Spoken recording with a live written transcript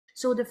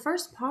So the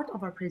first part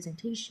of our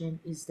presentation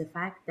is the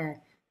fact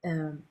that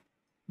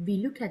we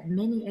look at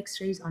many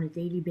x-rays on a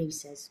daily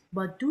basis,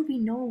 but do we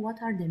know what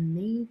are the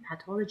main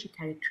pathology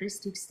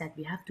characteristics that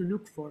we have to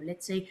look for?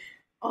 Let's say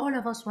all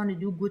of us want to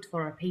do good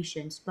for our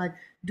patients, but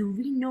do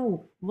we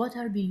know what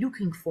are we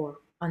looking for?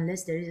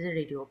 Unless there is a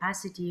radio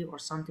opacity or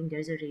something, there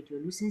is a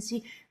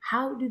radiolucency.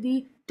 How do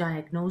we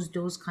diagnose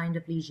those kind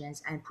of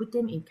lesions and put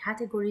them in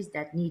categories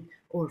that need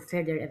or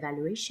further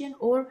evaluation,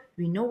 or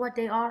we know what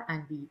they are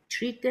and we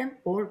treat them,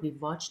 or we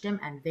watch them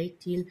and wait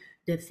till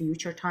the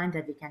future time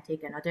that we can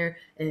take another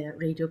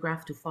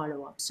radiograph to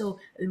follow up? So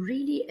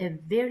really a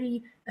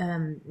very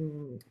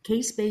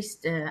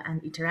case-based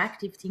and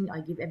interactive thing. I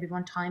give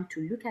everyone time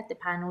to look at the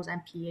panels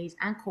and PAs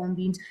and cone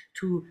beams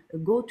to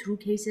go through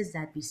cases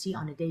that we see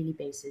on a daily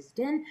basis.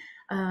 Then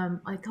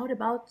I thought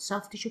about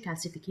soft tissue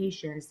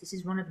calcifications. This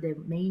is one of the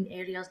main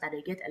areas that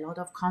I get a lot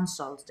of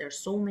consults. There are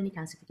so many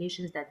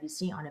calcifications that we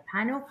see on a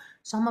panel.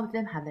 Some of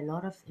them have a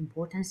lot of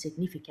important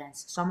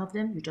significance. Some of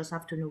them you just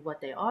have to know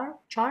what they are,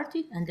 chart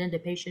it, and then the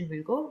patient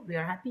will go, we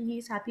are happy, he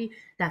is happy,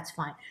 that's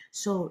fine.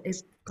 So a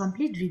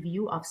complete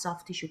review of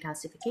soft tissue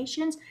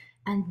calcifications,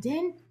 and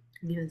then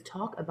we will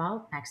talk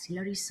about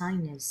maxillary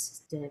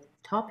sinus, the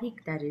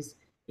topic that is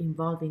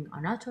involving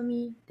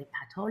anatomy, the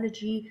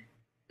pathology,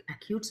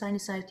 acute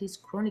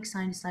sinusitis, chronic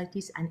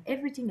sinusitis, and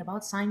everything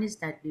about sinus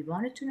that we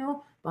wanted to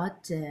know,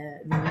 but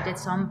we needed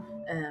some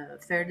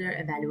further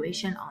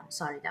evaluation on.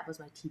 Sorry, that was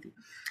my TV.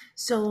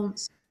 So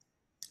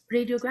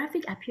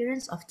radiographic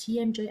appearance of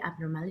TMJ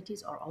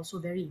abnormalities are also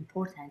very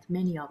important.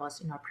 Many of us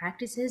in our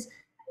practices,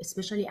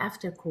 especially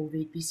after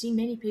COVID, we see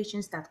many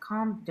patients that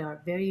come, they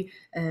are very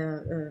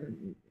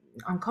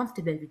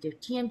uncomfortable with their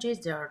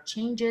TMJs. There are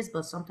changes,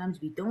 but sometimes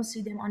we don't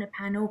see them on a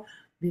panel.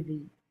 We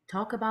will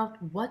talk about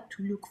what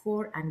to look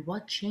for and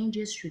what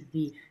changes should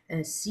we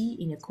see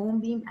in a cone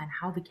beam and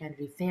how we can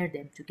refer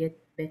them to get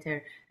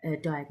better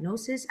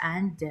diagnosis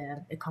and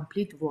a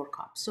complete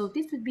workup. So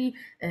this would be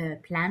a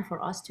plan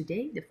for us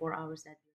today, the 4 hours that